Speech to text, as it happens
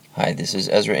Hi, this is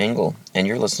Ezra Engel, and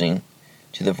you're listening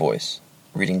to The Voice,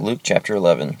 reading Luke chapter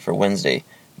 11 for Wednesday,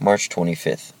 March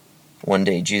 25th. One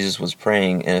day Jesus was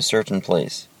praying in a certain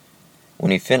place.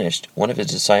 When he finished, one of his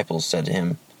disciples said to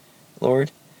him,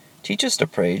 "Lord, teach us to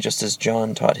pray just as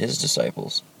John taught his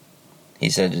disciples."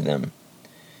 He said to them,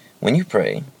 "When you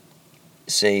pray,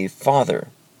 say, 'Father,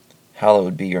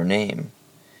 hallowed be your name.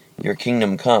 Your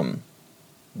kingdom come.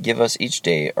 Give us each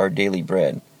day our daily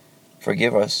bread.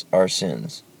 Forgive us our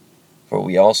sins, for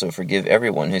we also forgive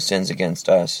everyone who sins against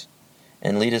us.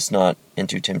 And lead us not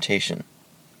into temptation."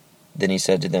 Then he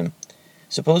said to them,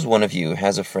 "Suppose one of you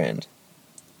has a friend,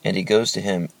 and he goes to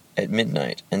him at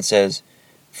midnight and says,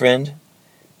 'Friend,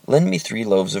 lend me 3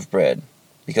 loaves of bread,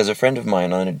 because a friend of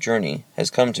mine on a journey has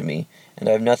come to me, and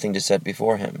I have nothing to set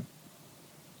before him.'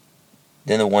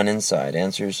 Then the one inside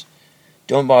answers,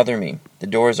 'Don't bother me. The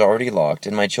door is already locked,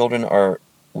 and my children are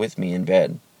with me in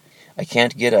bed. I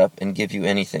can't get up and give you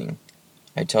anything.'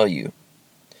 I tell you,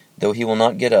 though he will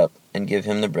not get up and give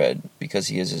him the bread, because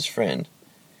he is his friend,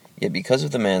 yet because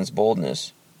of the man's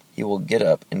boldness, he will get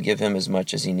up and give him as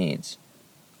much as he needs.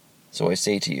 So I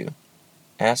say to you,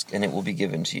 ask and it will be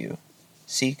given to you.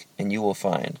 Seek and you will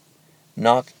find.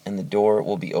 Knock and the door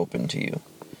will be opened to you.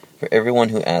 For everyone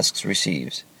who asks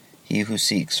receives, he who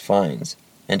seeks finds,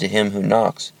 and to him who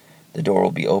knocks the door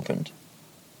will be opened.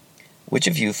 Which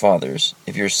of you fathers,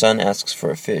 if your son asks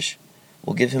for a fish,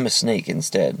 will give him a snake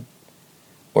instead?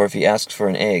 Or if he asks for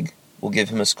an egg, will give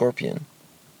him a scorpion?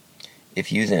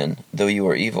 If you then, though you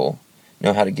are evil,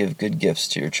 know how to give good gifts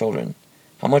to your children,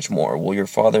 how much more will your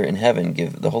Father in heaven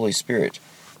give the Holy Spirit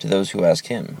to those who ask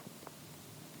him?"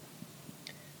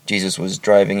 Jesus was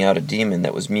driving out a demon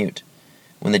that was mute.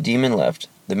 When the demon left,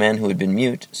 the man who had been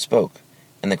mute spoke,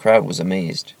 and the crowd was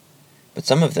amazed. But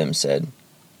some of them said,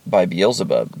 "By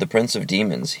Beelzebub, the prince of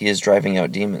demons, he is driving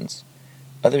out demons."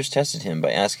 Others tested him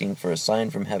by asking for a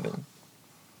sign from heaven.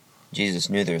 Jesus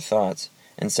knew their thoughts,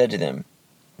 and said to them,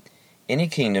 "Any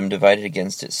kingdom divided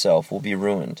against itself will be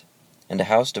ruined, and a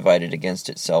house divided against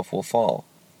itself will fall.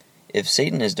 If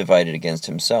Satan is divided against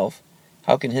himself,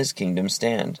 how can his kingdom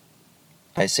stand?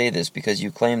 I say this because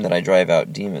you claim that I drive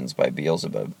out demons by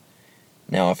Beelzebub.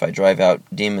 Now if I drive out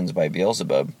demons by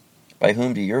Beelzebub, by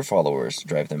whom do your followers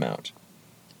drive them out?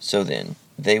 So then,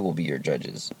 they will be your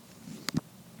judges.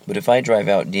 But if I drive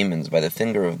out demons by the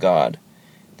finger of God,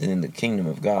 then the kingdom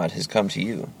of God has come to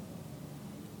you.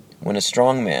 When a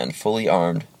strong man, fully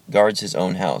armed, guards his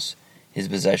own house, his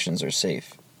possessions are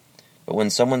safe. But when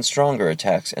someone stronger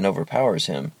attacks and overpowers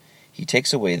him, he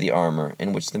takes away the armor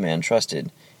in which the man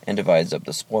trusted and divides up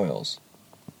the spoils.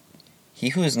 He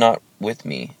who is not with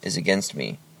me is against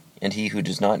me, and he who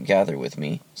does not gather with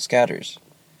me scatters.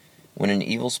 When an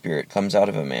evil spirit comes out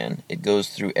of a man, it goes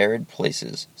through arid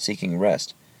places, seeking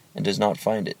rest, and does not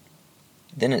find it.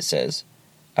 Then it says,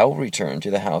 'I will return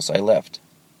to the house I left.'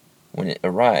 When it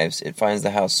arrives, it finds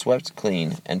the house swept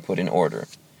clean and put in order.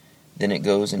 Then it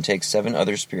goes and takes 7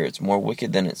 other spirits more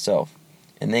wicked than itself,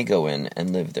 and they go in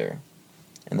and live there.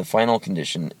 And the final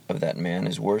condition of that man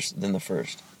is worse than the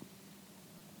first."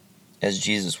 As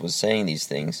Jesus was saying these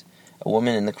things, a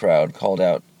woman in the crowd called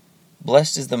out,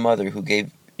 "Blessed is the mother who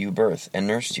gave you birth and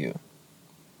nursed you."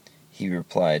 He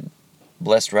replied,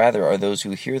 "Blessed rather are those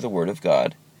who hear the word of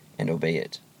God and obey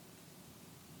it."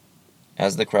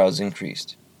 As the crowds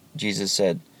increased, Jesus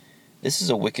said, "This is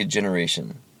a wicked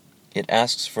generation. It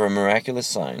asks for a miraculous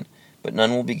sign, but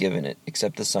none will be given it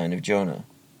except the sign of Jonah.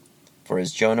 For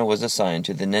as Jonah was a sign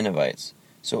to the Ninevites,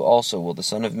 so also will the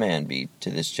Son of Man be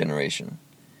to this generation.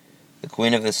 The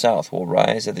Queen of the South will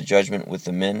rise at the judgment with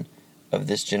the men of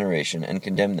this generation and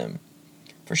condemn them.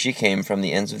 For she came from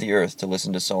the ends of the earth to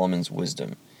listen to Solomon's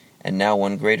wisdom, and now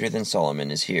one greater than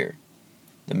Solomon is here.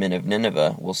 The men of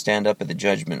Nineveh will stand up at the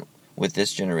judgment with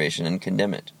this generation and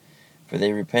condemn it, for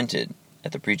they repented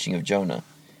at the preaching of Jonah,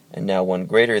 and now one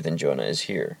greater than Jonah is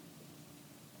here.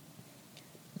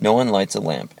 No one lights a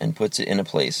lamp and puts it in a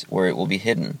place where it will be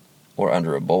hidden, or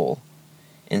under a bowl.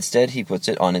 Instead he puts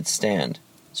it on its stand,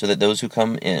 so that those who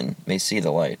come in may see the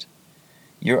light.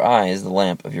 Your eye is the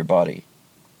lamp of your body.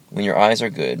 When your eyes are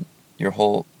good, your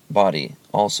whole body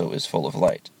also is full of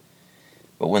light.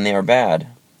 But when they are bad,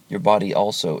 your body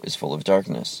also is full of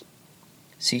darkness.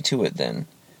 See to it, then,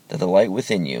 that the light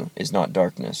within you is not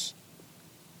darkness.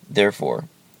 Therefore,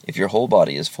 if your whole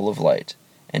body is full of light,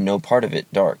 and no part of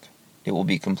it dark, it will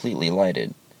be completely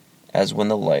lighted, as when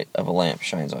the light of a lamp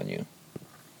shines on you."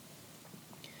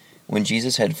 When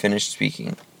Jesus had finished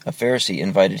speaking, a Pharisee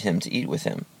invited him to eat with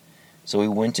him. So he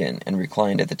went in and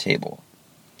reclined at the table.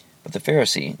 But the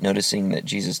Pharisee, noticing that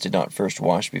Jesus did not first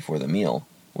wash before the meal,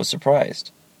 was surprised.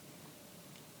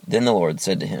 Then the Lord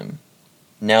said to him,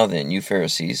 Now then, you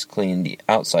Pharisees, clean the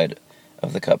outside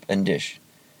of the cup and dish,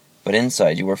 but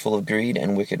inside you are full of greed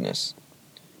and wickedness.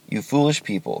 You foolish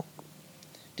people!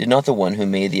 Did not the one who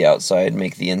made the outside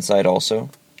make the inside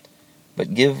also?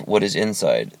 But give what is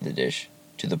inside the dish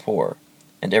to the poor,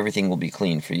 and everything will be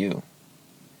clean for you.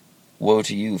 Woe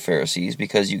to you, Pharisees,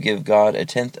 because you give God a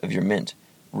tenth of your mint,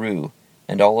 rue,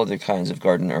 and all other kinds of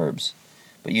garden herbs,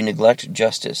 but you neglect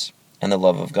justice and the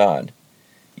love of God.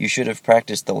 You should have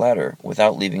practiced the latter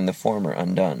without leaving the former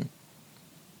undone.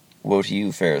 Woe to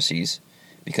you, Pharisees,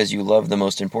 because you love the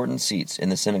most important seats in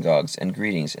the synagogues and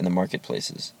greetings in the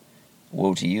marketplaces.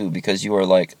 Woe to you, because you are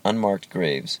like unmarked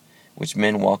graves, which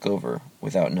men walk over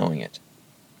without knowing it.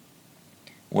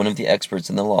 One of the experts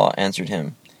in the law answered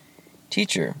him,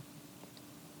 Teacher,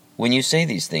 when you say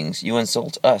these things, you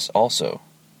insult us also.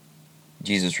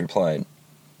 Jesus replied,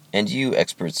 And you,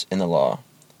 experts in the law,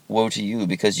 woe to you,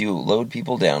 because you load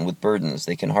people down with burdens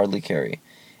they can hardly carry,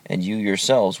 and you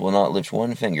yourselves will not lift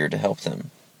one finger to help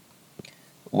them.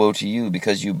 Woe to you,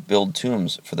 because you build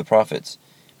tombs for the prophets,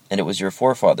 and it was your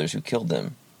forefathers who killed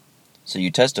them. So you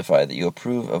testify that you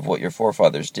approve of what your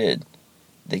forefathers did.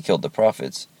 They killed the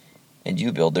prophets, and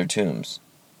you build their tombs.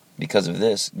 Because of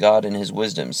this, God in his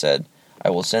wisdom said, I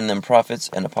will send them prophets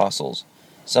and apostles,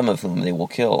 some of whom they will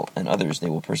kill, and others they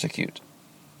will persecute.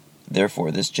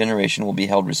 Therefore this generation will be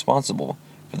held responsible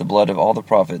for the blood of all the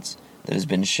prophets that has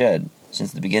been shed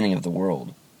since the beginning of the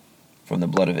world, from the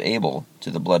blood of Abel to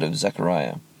the blood of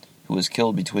Zechariah, who was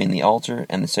killed between the altar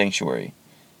and the sanctuary.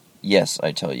 Yes,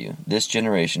 I tell you, this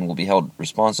generation will be held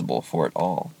responsible for it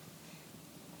all.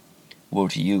 Woe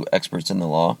to you, experts in the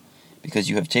law, because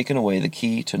you have taken away the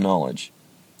key to knowledge.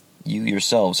 You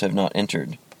yourselves have not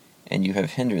entered, and you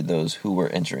have hindered those who were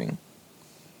entering.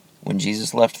 When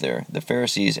Jesus left there, the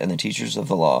Pharisees and the teachers of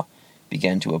the law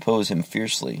began to oppose him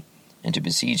fiercely and to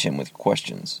besiege him with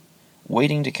questions,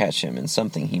 waiting to catch him in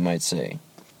something he might say.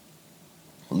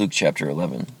 Luke chapter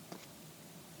 11.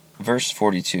 Verse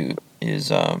 42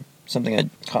 is something that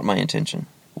caught my attention.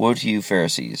 Woe to you,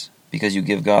 Pharisees, because you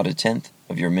give God a tenth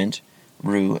of your mint,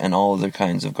 rue, and all other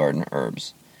kinds of garden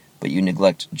herbs, but you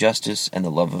neglect justice and the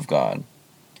love of God.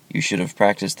 You should have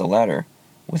practiced the latter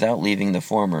without leaving the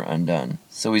former undone.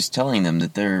 So he's telling them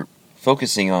that they're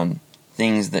focusing on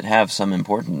things that have some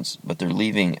importance, but they're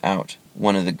leaving out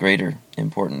one of the greater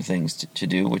important things to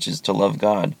do, which is to love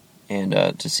God and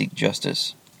to seek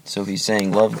justice. So he's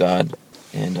saying love God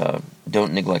and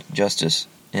don't neglect justice,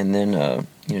 and then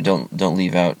don't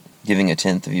leave out giving a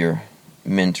tenth of your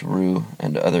mint, rue,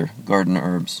 and other garden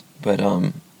herbs. But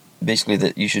basically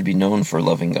that you should be known for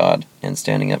loving God and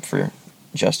standing up for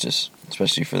justice,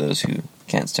 especially for those who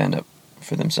can't stand up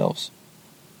for themselves.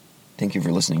 Thank you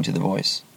for listening to The Voice.